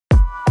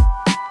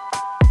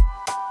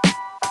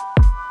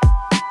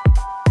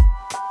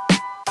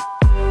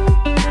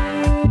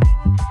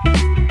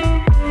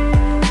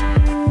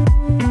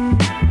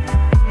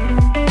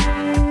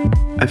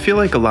feel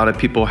like a lot of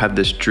people have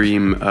this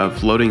dream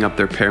of loading up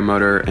their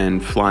paramotor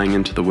and flying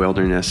into the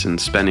wilderness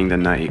and spending the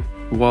night.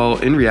 While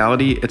in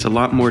reality, it's a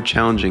lot more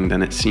challenging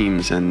than it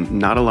seems, and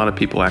not a lot of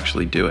people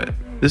actually do it.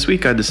 This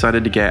week I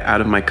decided to get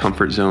out of my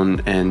comfort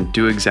zone and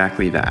do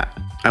exactly that.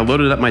 I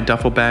loaded up my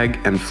duffel bag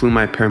and flew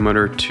my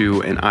paramotor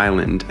to an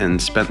island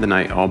and spent the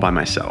night all by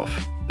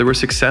myself. There were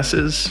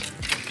successes.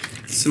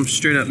 Some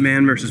straight up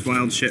man versus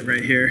wild shit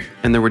right here.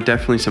 And there were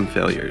definitely some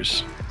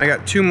failures. I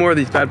got 2 more of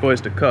these bad boys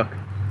to cook.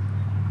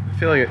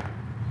 I feel like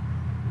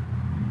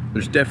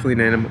there's definitely an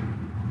animal.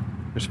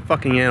 There's a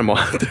fucking animal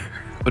out there.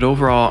 But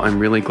overall, I'm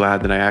really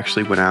glad that I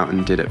actually went out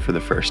and did it for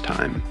the first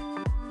time.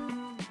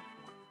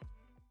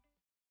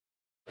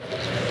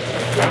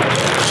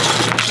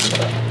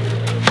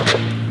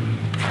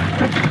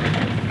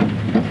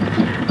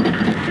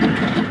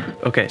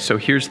 Okay, so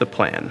here's the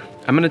plan.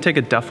 I'm gonna take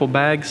a duffel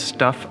bag,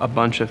 stuff a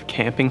bunch of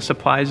camping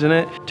supplies in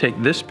it, take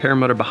this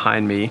paramotor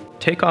behind me,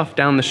 take off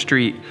down the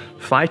street,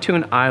 fly to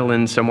an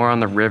island somewhere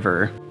on the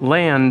river,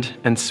 land,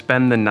 and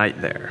spend the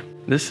night there.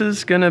 This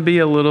is gonna be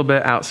a little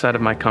bit outside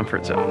of my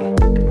comfort zone.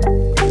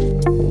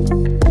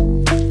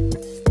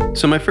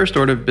 So my first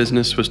order of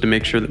business was to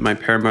make sure that my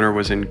paramotor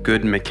was in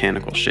good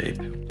mechanical shape.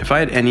 If I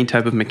had any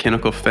type of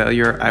mechanical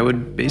failure, I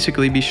would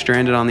basically be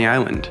stranded on the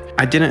island.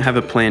 I didn't have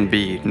a plan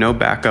B, no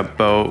backup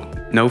boat,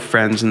 no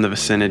friends in the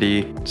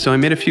vicinity, so I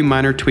made a few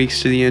minor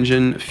tweaks to the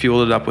engine,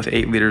 fueled it up with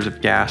 8 liters of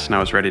gas, and I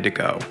was ready to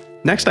go.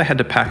 Next, I had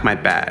to pack my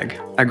bag.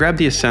 I grabbed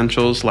the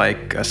essentials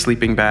like a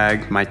sleeping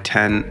bag, my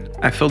tent.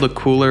 I filled a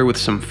cooler with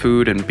some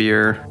food and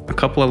beer, a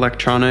couple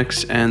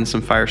electronics, and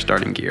some fire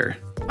starting gear.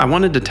 I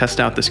wanted to test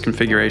out this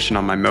configuration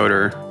on my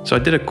motor, so I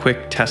did a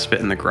quick test fit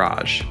in the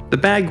garage. The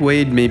bag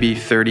weighed maybe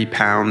 30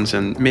 pounds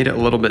and made it a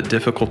little bit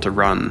difficult to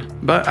run,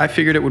 but I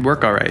figured it would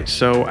work alright,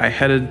 so I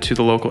headed to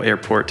the local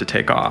airport to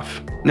take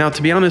off. Now,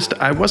 to be honest,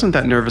 I wasn't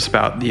that nervous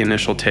about the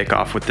initial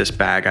takeoff with this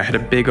bag. I had a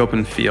big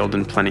open field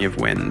and plenty of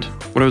wind.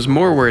 What I was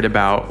more worried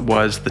about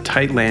was the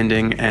tight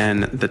landing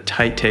and the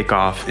tight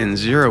takeoff in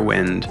 0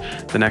 wind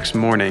the next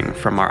morning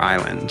from our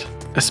island,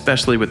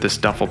 especially with this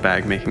duffel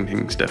bag making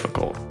things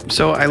difficult.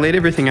 So I laid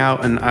everything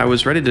out and I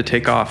was ready to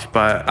take off,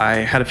 but I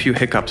had a few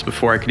hiccups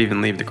before I could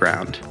even leave the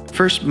ground.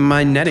 First,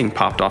 my netting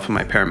popped off of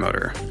my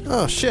paramotor.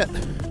 Oh shit.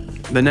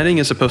 The netting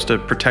is supposed to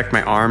protect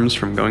my arms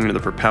from going into the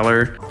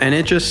propeller, and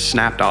it just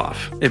snapped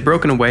off. It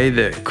broke in a way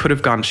that could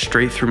have gone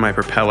straight through my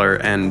propeller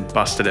and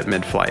busted it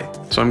mid-flight.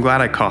 So I'm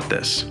glad I caught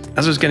this.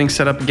 As I was getting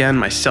set up again,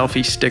 my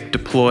selfie stick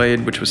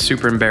deployed, which was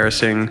super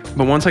embarrassing.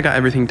 But once I got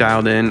everything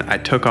dialed in, I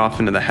took off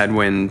into the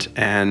headwind,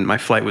 and my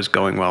flight was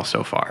going well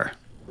so far.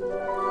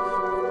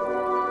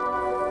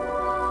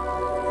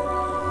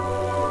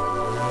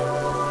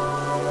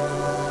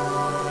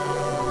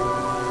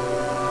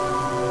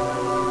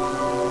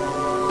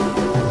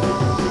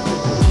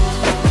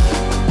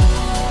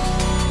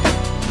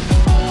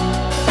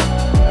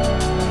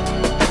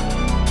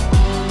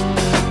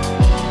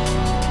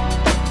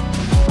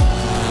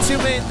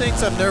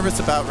 Things I'm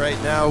nervous about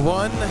right now.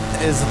 One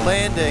is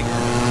landing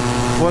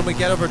when we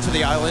get over to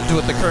the island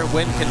with the current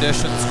wind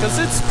conditions, because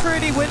it's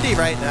pretty windy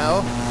right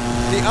now.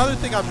 The other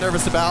thing I'm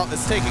nervous about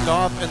is taking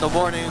off in the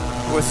morning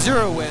with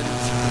 0 wind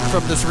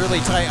from this really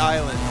tight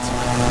island.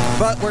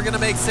 But we're going to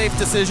make safe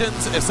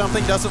decisions. If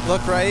something doesn't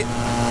look right,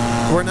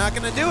 we're not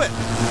going to do it.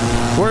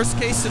 Worst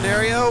case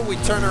scenario, we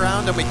turn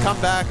around and we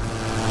come back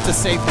to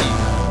safety.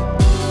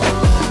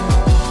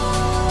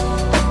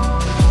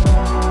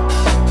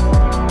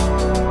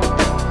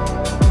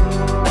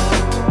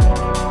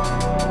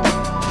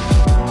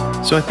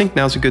 So I think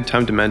now's a good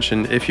time to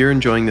mention, if you're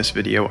enjoying this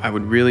video, I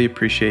would really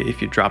appreciate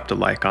if you dropped a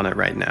like on it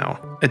right now.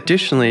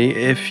 Additionally,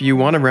 if you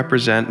want to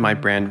represent my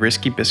brand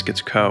Risky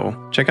Biscuits Co.,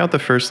 check out the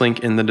first link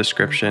in the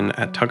description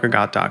at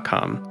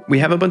tuckergott.com. We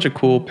have a bunch of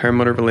cool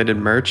paramotor related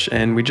merch,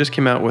 and we just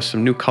came out with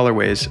some new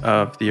colorways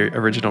of the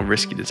original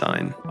Risky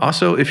design.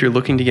 Also, if you're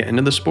looking to get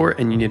into the sport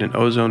and you need an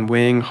ozone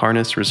wing,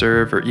 harness,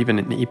 reserve, or even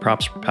an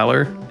E-props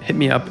propeller, hit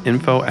me up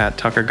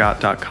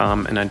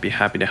info@tuckergott.com and I'd be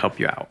happy to help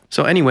you out.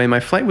 So anyway, my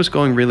flight was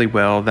going really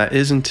well. That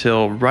is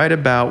until right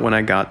about when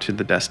I got to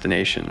the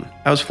destination.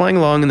 I was flying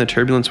along and the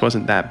turbulence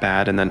wasn't that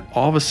bad, and then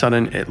all of a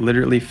sudden it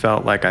literally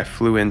felt like I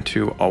flew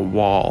into a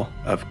wall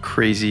of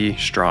crazy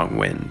strong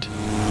wind.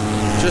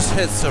 Just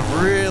hit some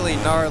really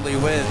gnarly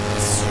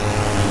winds.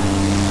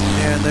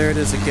 And there it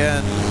is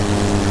again.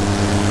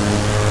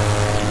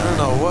 I don't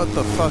know what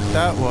the fuck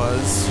that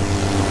was.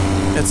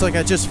 It's like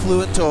I just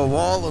flew into a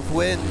wall of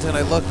wind and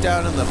I looked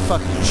down and the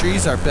fucking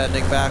trees are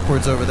bending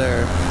backwards over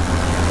there.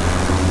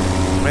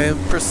 I am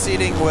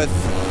proceeding with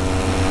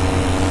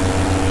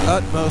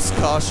utmost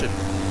caution.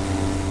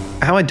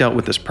 How I dealt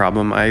with this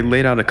problem, I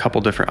laid out a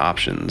couple different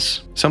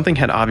options. Something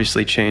had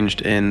obviously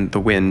changed in the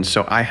wind,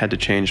 so I had to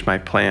change my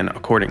plan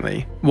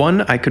accordingly.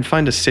 1, I could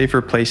find a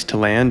safer place to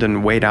land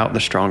and wait out the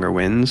stronger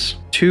winds.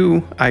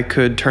 2, I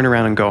could turn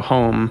around and go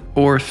home.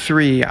 Or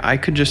 3, I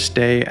could just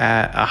stay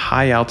at a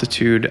high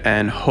altitude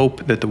and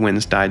hope that the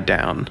winds died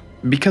down.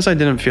 Because I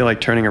didn't feel like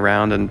turning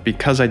around and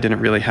because I didn't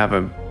really have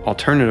an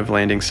alternative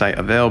landing site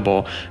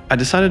available, I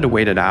decided to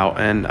wait it out,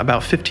 and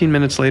about 15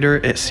 minutes later,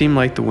 it seemed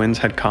like the winds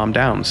had calmed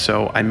down,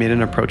 so I made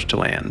an approach to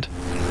land.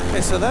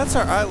 Okay, so that's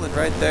our island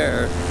right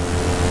there.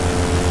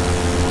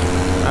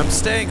 I'm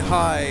staying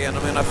high and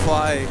I'm gonna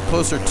fly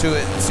closer to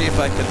it and see if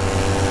I can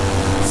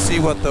see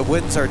what the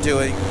winds are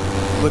doing.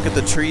 Look at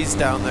the trees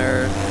down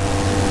there.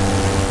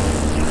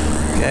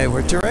 Okay,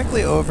 we're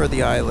directly over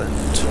the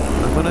island.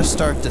 I'm gonna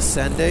start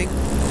descending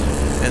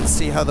and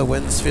see how the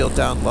winds feel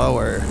down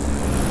lower.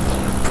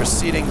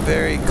 Proceeding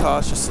very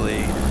cautiously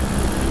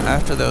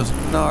after those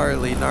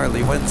gnarly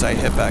winds I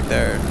hit back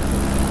there.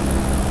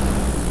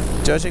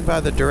 Judging by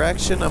the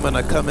direction, I'm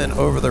gonna come in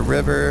over the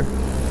river,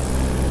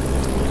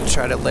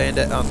 try to land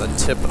it on the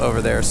tip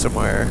over there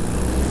somewhere.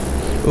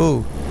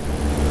 Ooh,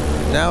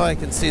 now I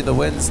can see the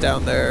winds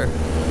down there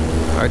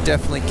are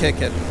definitely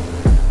kicking.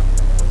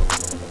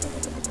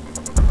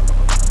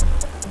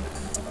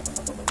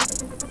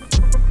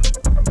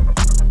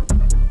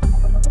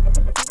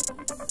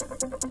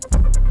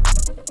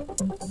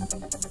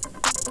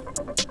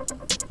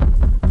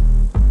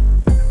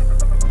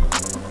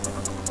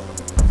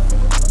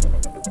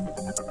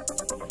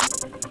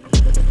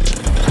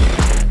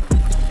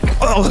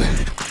 Oh,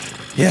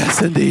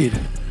 yes, indeed.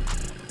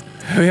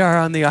 We are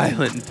on the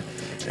island,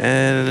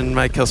 and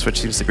my kill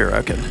switch seems to be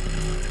broken.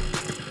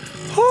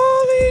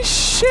 Holy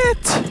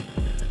shit!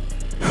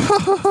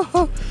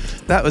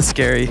 That was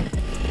scary.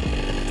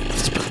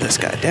 Let's put this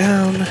guy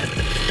down.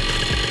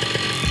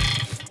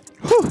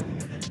 Whew.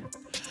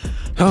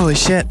 Holy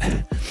shit.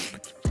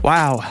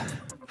 Wow.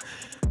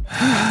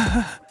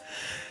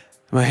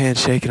 My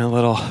hand's shaking a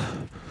little.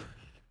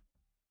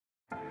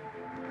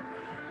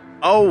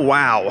 Oh,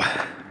 wow.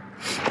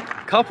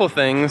 Couple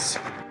things.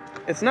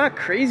 It's not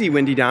crazy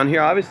windy down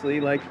here, obviously.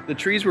 Like, the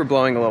trees were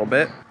blowing a little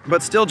bit,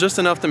 but still just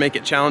enough to make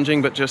it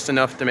challenging, but just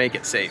enough to make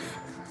it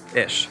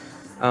safe-ish.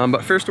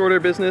 But first order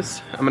of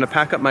business, I'm gonna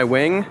pack up my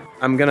wing.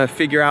 I'm gonna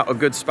figure out a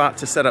good spot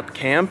to set up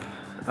camp.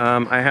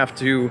 I have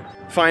to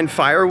find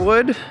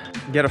firewood,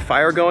 get a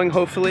fire going,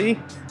 hopefully,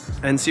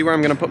 and see where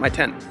I'm gonna put my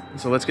tent.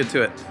 So let's get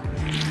to it.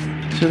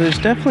 So there's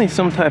definitely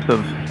some type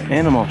of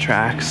animal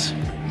tracks.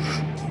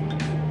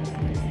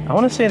 I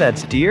wanna say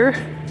that's deer.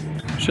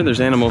 I'm sure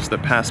there's animals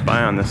that pass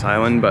by on this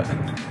island, but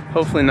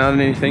hopefully not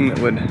anything that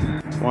would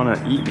want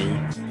to eat me.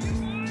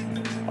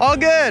 All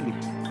good!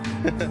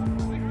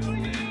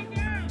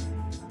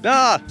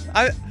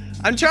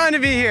 I'm trying to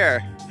be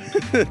here.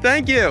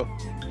 Thank you.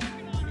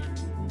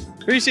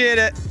 Appreciate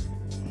it.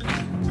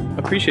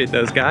 Appreciate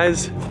those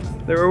guys.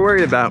 They were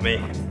worried about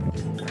me.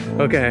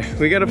 Okay,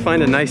 we gotta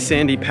find a nice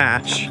sandy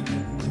patch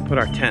to put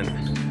our tent.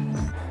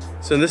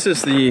 So this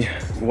is the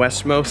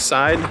westmost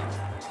side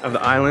of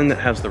the island that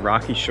has the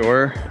rocky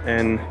shore,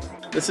 and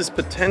this is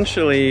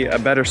potentially a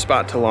better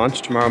spot to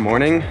launch tomorrow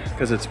morning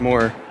because it's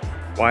more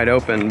wide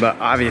open, but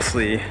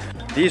obviously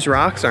these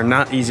rocks are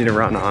not easy to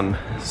run on,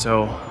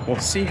 so we'll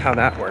see how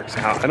that works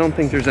out. I don't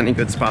think there's any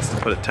good spots to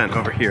put a tent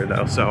over here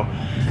though, so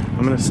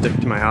I'm gonna stick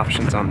to my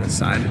options on this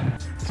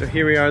side. So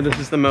here we are. This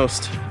is the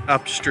most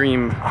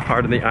upstream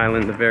part of the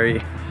island, the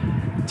very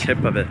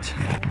tip of it.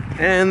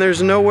 And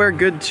there's nowhere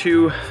good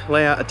to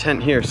lay out a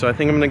tent here, so I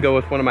think I'm gonna go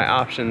with one of my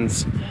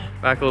options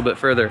back a little bit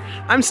further.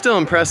 I'm still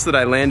impressed that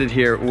I landed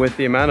here with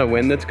the amount of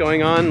wind that's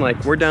going on.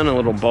 Like, we're down a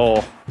little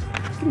bowl.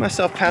 Give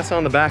myself a pat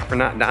on the back for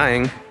not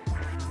dying.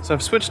 So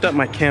I've switched up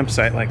my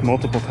campsite like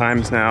multiple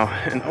times now,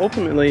 and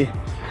ultimately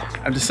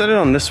I've decided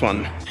on this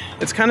one.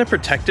 It's kind of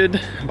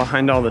protected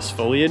behind all this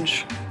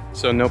foliage,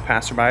 so no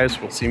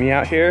passerbys will see me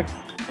out here.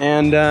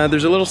 And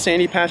there's a little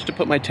sandy patch to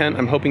put my tent.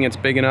 I'm hoping it's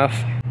big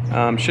enough.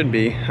 Should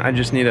be. I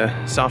just need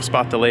a soft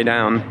spot to lay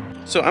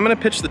down. So I'm gonna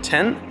pitch the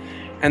tent,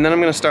 and then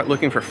I'm gonna start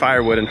looking for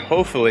firewood, and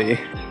hopefully,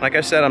 like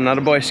I said, I'm not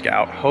a Boy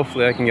Scout,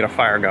 hopefully I can get a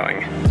fire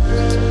going.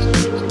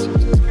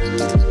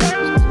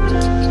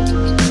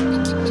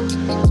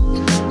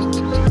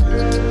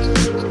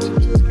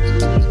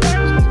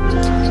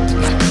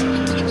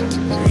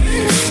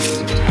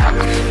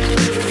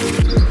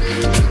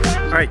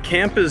 All right,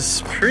 camp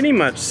is pretty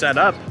much set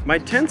up. My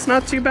tent's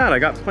not too bad. I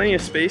got plenty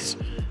of space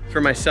for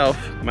myself,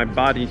 my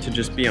body to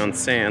just be on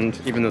sand,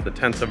 even though the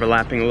tent's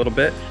overlapping a little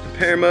bit. The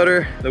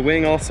paramotor, the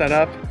wing all set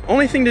up.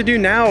 Only thing to do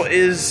now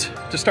is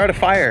to start a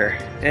fire,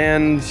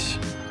 and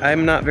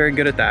I'm not very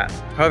good at that.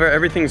 However,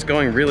 everything's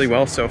going really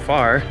well so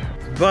far,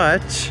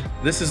 but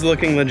this is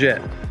looking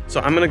legit.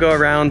 So I'm gonna go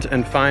around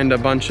and find a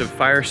bunch of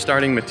fire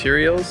starting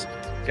materials,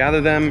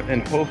 gather them,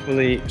 and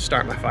hopefully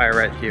start my fire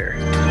right here.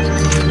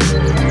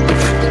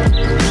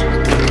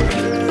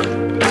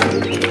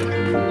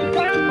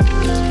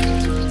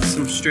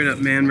 Straight up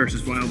man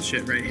versus wild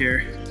shit right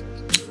here.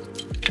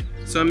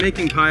 So I'm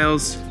making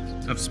piles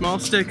of small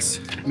sticks,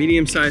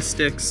 medium-sized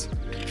sticks,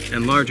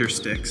 and larger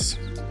sticks.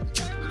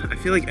 I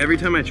feel like every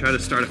time I try to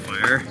start a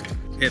fire,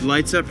 it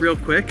lights up real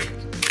quick,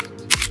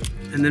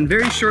 and then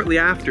very shortly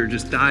after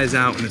just dies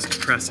out and is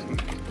depressing.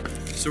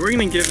 So we're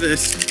gonna give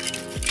this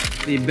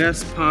the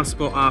best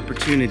possible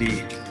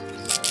opportunity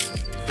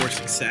for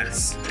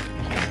success.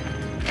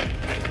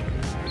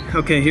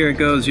 Okay, here it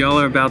goes. Y'all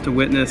are about to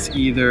witness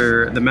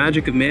either the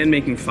magic of man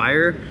making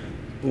fire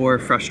or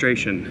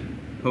frustration.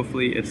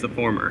 Hopefully it's the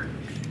former.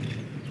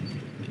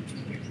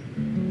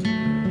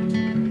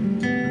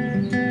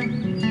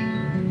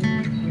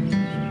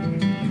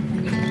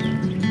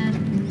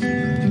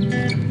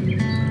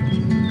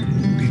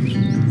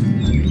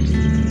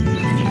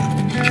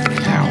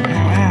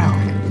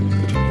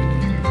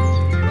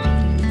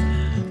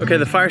 Okay,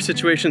 the fire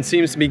situation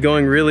seems to be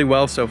going really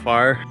well so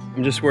far.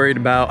 I'm just worried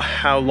about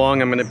how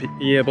long I'm gonna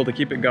be able to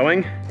keep it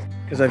going,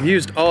 because I've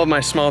used all of my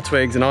small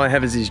twigs and all I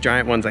have is these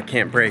giant ones I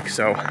can't break,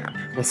 so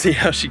we'll see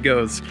how she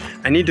goes.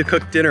 I need to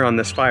cook dinner on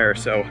this fire,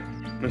 so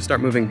I'm gonna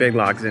start moving big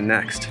logs in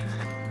next.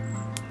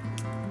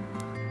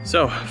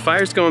 So,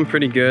 fire's going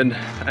pretty good.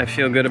 I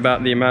feel good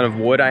about the amount of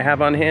wood I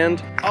have on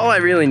hand. All I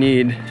really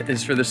need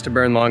is for this to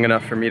burn long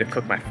enough for me to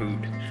cook my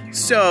food.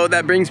 So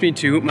that brings me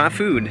to my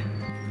food.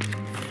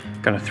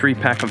 Got a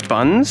 3-pack of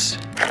buns,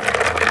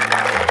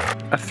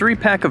 a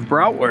 3-pack of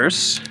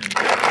bratwursts,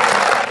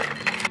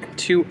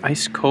 2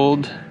 ice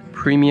cold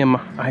premium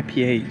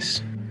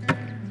IPAs.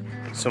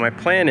 So my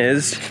plan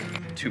is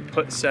to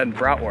put said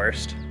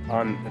bratwurst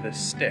on this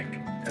stick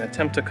and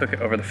attempt to cook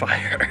it over the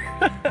fire.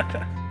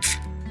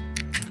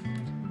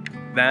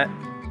 That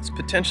is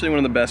potentially one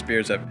of the best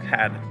beers I've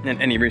had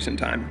in any recent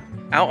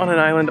time. Out on an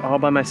island all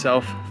by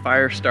myself,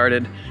 fire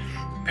started,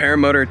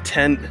 paramotor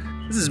tent.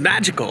 This is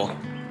magical.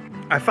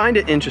 I find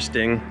it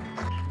interesting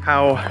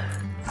how,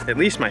 at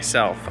least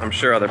myself, I'm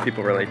sure other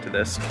people relate to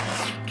this,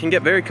 can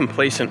get very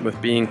complacent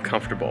with being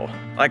comfortable.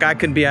 Like I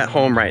could be at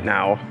home right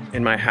now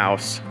in my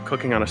house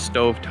cooking on a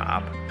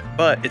stovetop,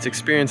 but it's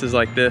experiences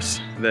like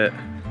this that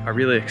are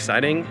really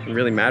exciting and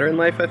really matter in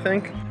life, I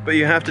think. But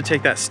you have to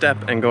take that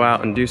step and go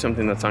out and do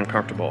something that's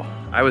uncomfortable.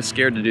 I was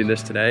scared to do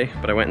this today,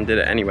 but I went and did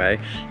it anyway.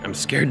 I'm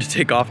scared to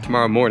take off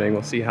tomorrow morning.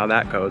 We'll see how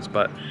that goes,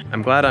 but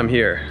I'm glad I'm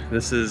here.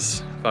 This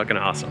is fucking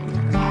awesome.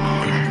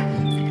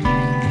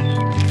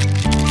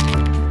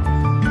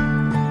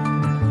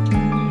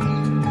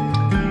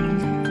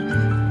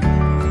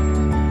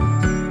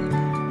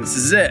 This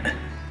is it.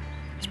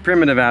 It's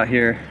primitive out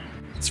here.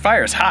 This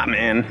fire's hot,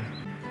 man.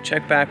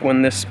 Check back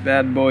when this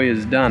bad boy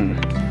is done.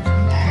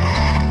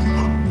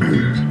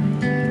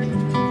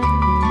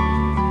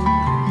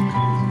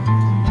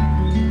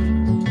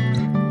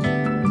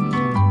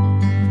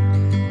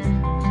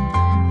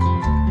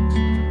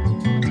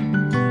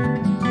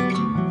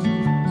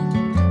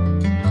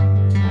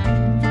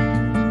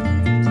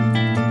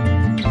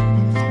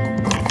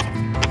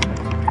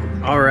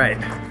 All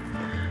right,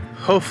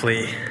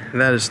 hopefully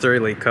that is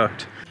thoroughly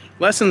cooked.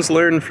 Lessons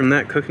learned from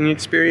that cooking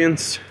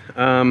experience.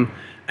 I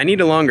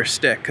need a longer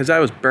stick because I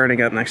was burning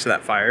up next to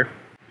that fire.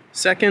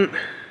 Second,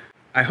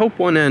 I hope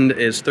one end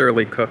is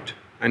thoroughly cooked.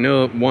 I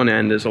know one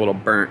end is a little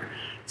burnt.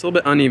 It's a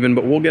little bit uneven,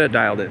 but we'll get it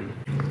dialed in.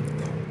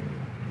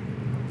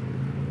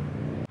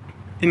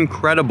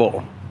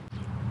 Incredible.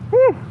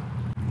 Woo!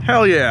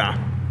 Hell yeah.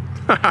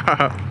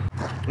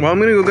 Well, I'm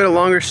gonna go get a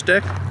longer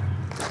stick.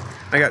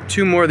 I got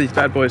 2 more of these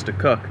bad boys to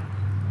cook.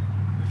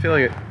 I feel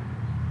like it.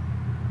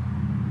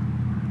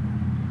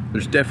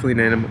 There's definitely an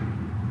animal.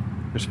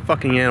 There's a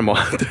fucking animal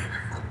out there.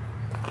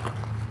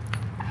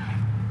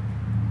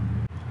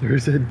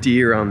 There's a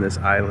deer on this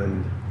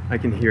island. I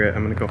can hear it.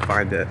 I'm gonna go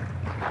find it.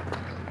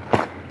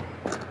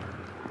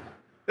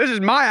 This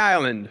is my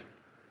island.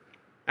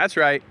 That's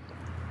right.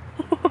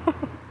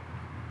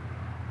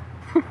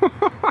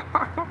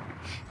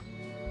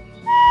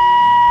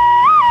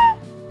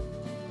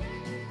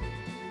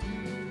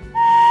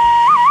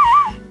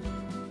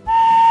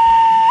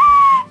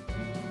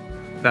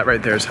 That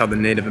right there is how the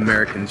Native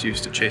Americans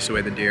used to chase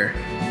away the deer.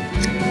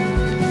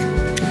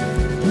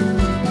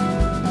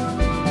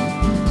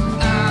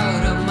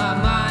 Out of my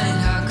mind,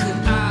 how could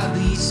I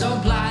be so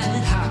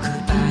blind? How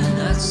could I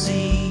not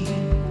see?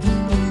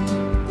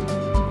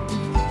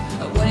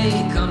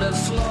 Awake on the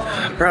floor.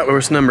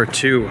 Bratwurst number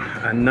 2,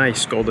 a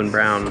nice golden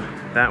brown.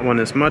 That one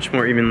is much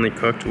more evenly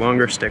cooked.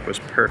 Longer stick was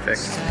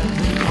perfect.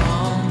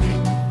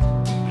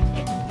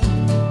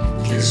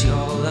 'Cause your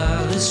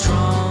love is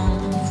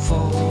strong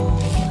for.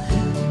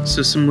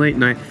 So some late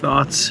night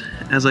thoughts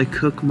as I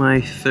cook my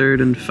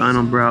 3rd and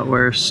final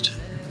bratwurst.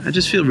 I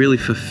just feel really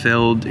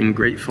fulfilled and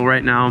grateful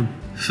right now.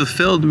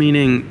 Fulfilled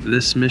meaning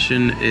this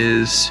mission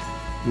is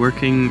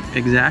working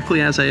exactly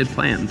as I had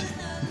planned.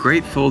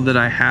 Grateful that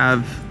I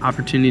have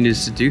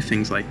opportunities to do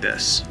things like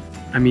this.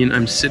 I mean,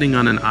 I'm sitting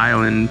on an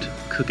island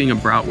cooking a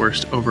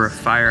bratwurst over a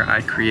fire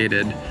I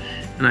created,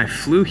 and I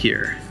flew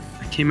here.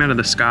 I came out of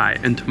the sky,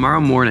 and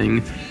tomorrow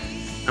morning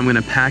I'm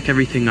gonna pack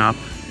everything up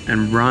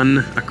and run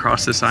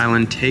across this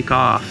island, take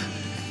off,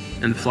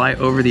 and fly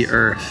over the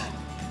earth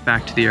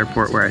back to the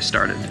airport where I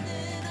started.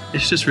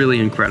 It's just really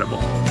incredible.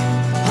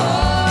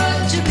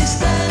 Oh, to be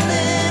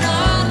standing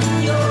on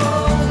your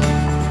own.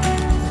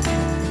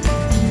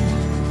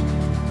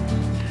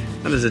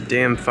 That is a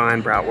damn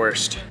fine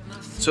bratwurst.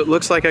 So it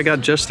looks like I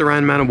got just the right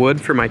amount of wood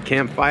for my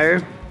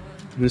campfire.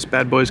 And this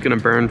bad boy's gonna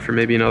burn for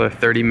maybe another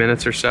 30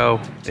 minutes or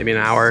so, maybe an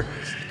hour.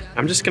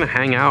 I'm just gonna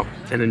hang out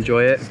and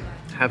enjoy it,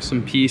 have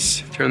some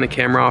peace, turn the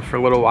camera off for a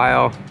little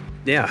while.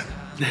 Yeah,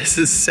 this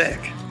is sick.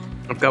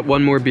 I've got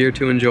one more beer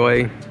to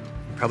enjoy,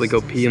 probably go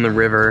pee in the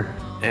river,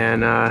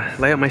 and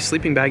lay out my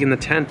sleeping bag in the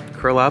tent,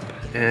 curl up,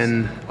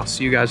 and I'll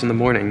see you guys in the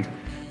morning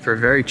for a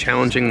very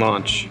challenging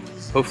launch.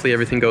 Hopefully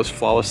everything goes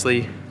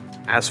flawlessly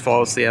as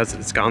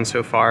it's gone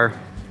so far,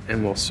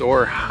 and we'll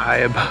soar high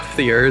above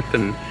the earth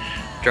and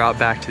drop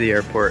back to the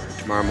airport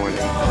tomorrow morning.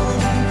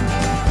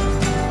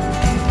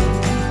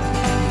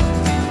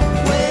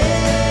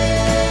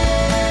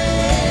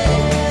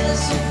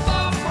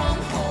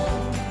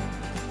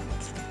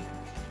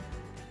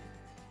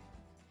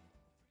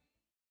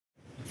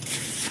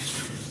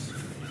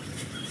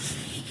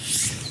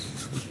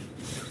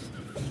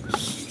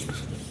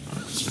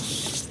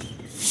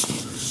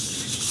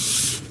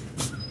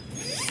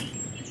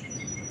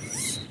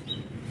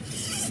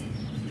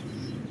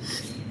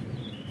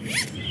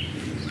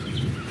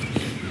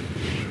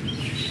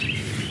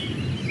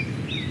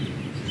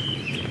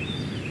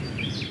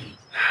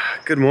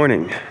 Good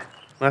morning.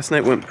 Last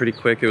night went pretty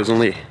quick. It was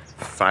only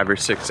 5 or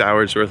 6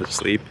 hours worth of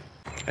sleep.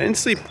 I didn't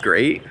sleep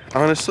great,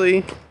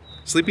 honestly.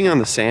 Sleeping on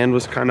the sand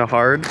was kind of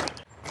hard.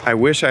 I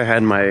wish I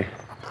had my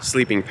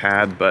sleeping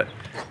pad, but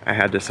I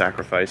had to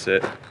sacrifice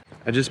it.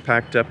 I just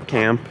packed up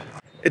camp.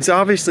 It's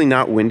obviously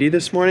not windy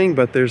this morning,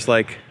 but there's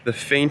like the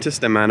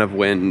faintest amount of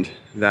wind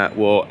that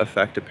will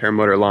affect a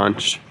paramotor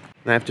launch.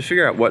 And I have to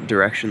figure out what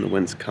direction the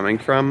wind's coming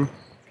from,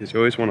 because you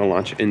always want to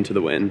launch into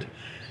the wind,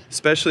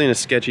 especially in a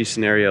sketchy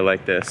scenario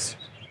like this,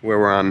 where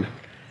we're on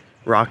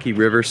rocky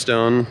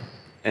riverstone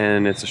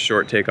and it's a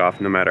short takeoff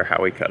no matter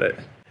how we cut it.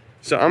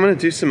 So I'm gonna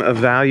do some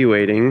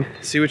evaluating,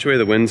 see which way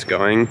the wind's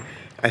going.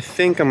 I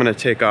think I'm gonna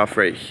take off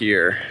right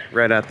here,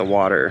 right at the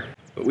water,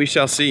 but we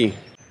shall see.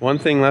 One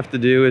thing left to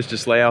do is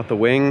just lay out the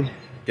wing,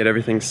 get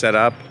everything set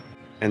up,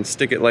 and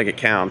stick it like it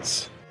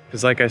counts.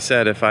 Because like I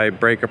said, if I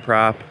break a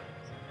prop,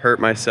 hurt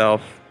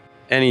myself,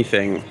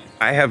 anything,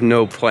 I have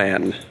no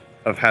plan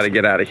of how to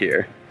get out of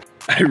here.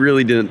 I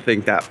really didn't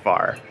think that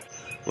far.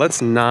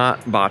 Let's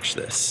not botch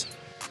this.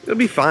 It'll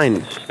be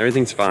fine.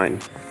 Everything's fine.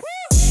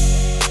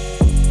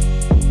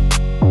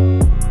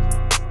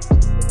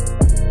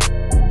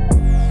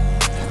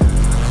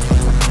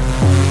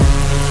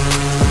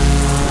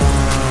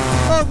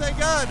 Oh, thank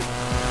God!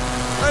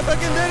 I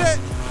fucking did it!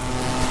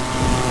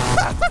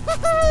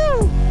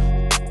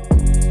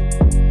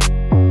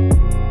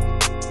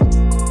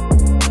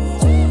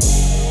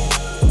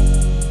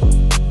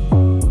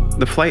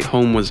 The flight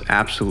home was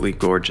absolutely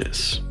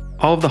gorgeous.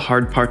 All of the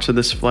hard parts of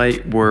this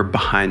flight were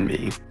behind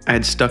me. I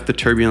had stuck the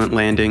turbulent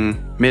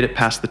landing, made it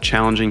past the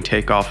challenging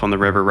takeoff on the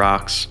river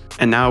rocks,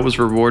 and now I was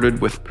rewarded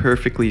with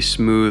perfectly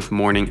smooth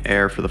morning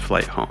air for the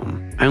flight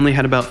home. I only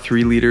had about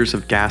 3 liters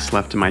of gas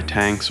left in my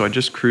tank, so I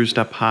just cruised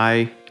up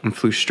high and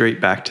flew straight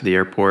back to the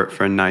airport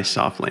for a nice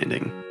soft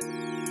landing.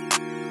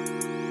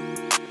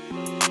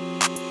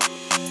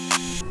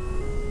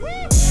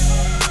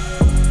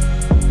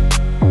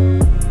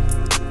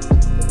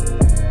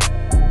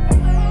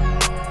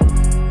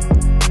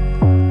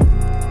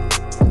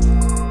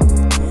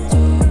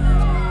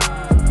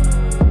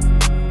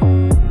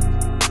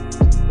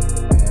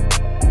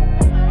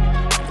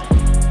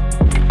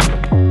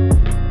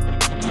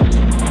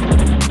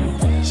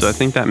 So I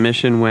think that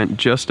mission went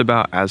just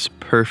about as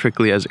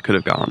perfectly as it could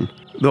have gone.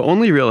 The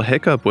only real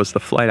hiccup was the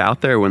flight out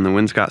there when the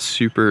winds got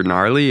super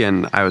gnarly,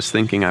 and I was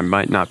thinking I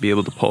might not be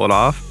able to pull it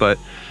off, but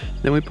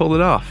then we pulled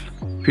it off.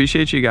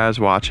 Appreciate you guys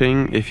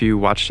watching. If you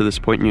watched to this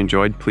point and you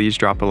enjoyed, please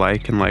drop a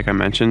like, and like I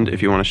mentioned,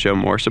 if you want to show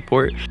more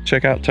support,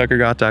 check out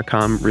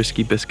tuckergott.com,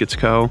 Risky Biscuits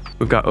Co.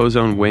 We've got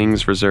ozone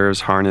wings,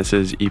 reserves,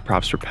 harnesses,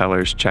 e-props,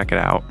 propellers. Check it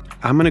out.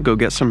 I'm gonna go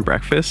get some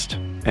breakfast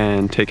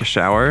and take a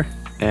shower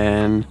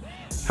and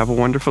have a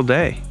wonderful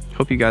day.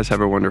 Hope you guys have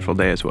a wonderful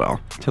day as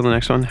well. Till the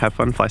next one, have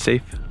fun, fly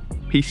safe.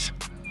 Peace.